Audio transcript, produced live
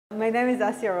My name is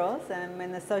Asya Rolls. I'm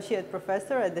an associate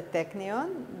professor at the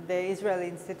Technion, the Israeli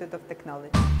Institute of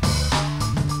Technology.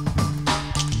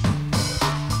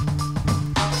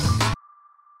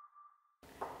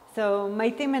 So my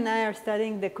team and I are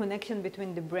studying the connection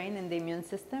between the brain and the immune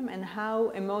system and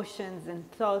how emotions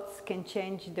and thoughts can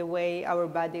change the way our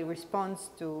body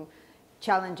responds to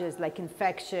challenges like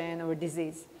infection or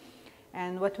disease.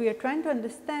 And what we are trying to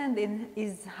understand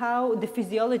is how the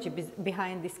physiology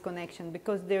behind this connection,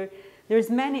 because there's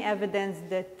many evidence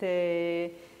that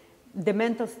the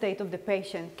mental state of the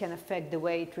patient can affect the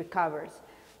way it recovers.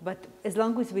 But as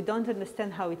long as we don't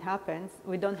understand how it happens,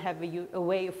 we don't have a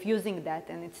way of using that,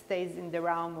 and it stays in the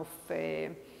realm of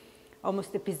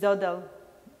almost episodal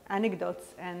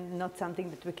anecdotes and not something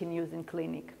that we can use in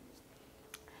clinic.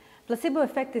 Placebo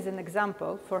effect is an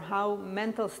example for how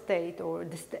mental state or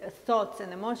the thoughts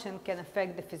and emotion can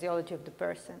affect the physiology of the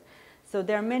person. So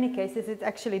there are many cases, it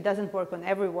actually doesn't work on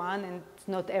everyone and it's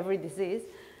not every disease,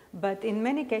 but in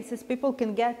many cases people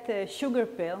can get a sugar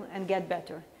pill and get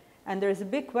better. And there's a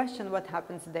big question what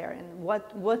happens there and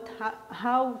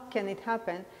how can it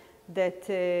happen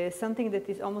that something that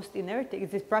is almost inert,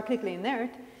 it is practically inert,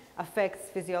 affects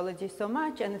physiology so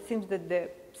much, and it seems that the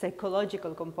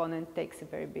psychological component takes a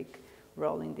very big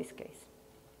role in this case.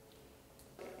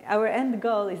 Our end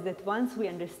goal is that once we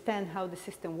understand how the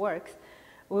system works,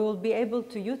 we will be able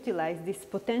to utilize this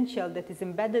potential that is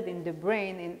embedded in the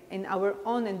brain in our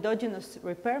own endogenous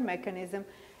repair mechanism,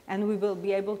 and we will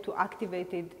be able to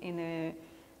activate it in a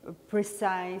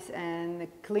precise and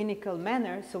clinical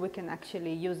manner so we can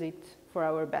actually use it for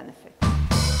our benefit.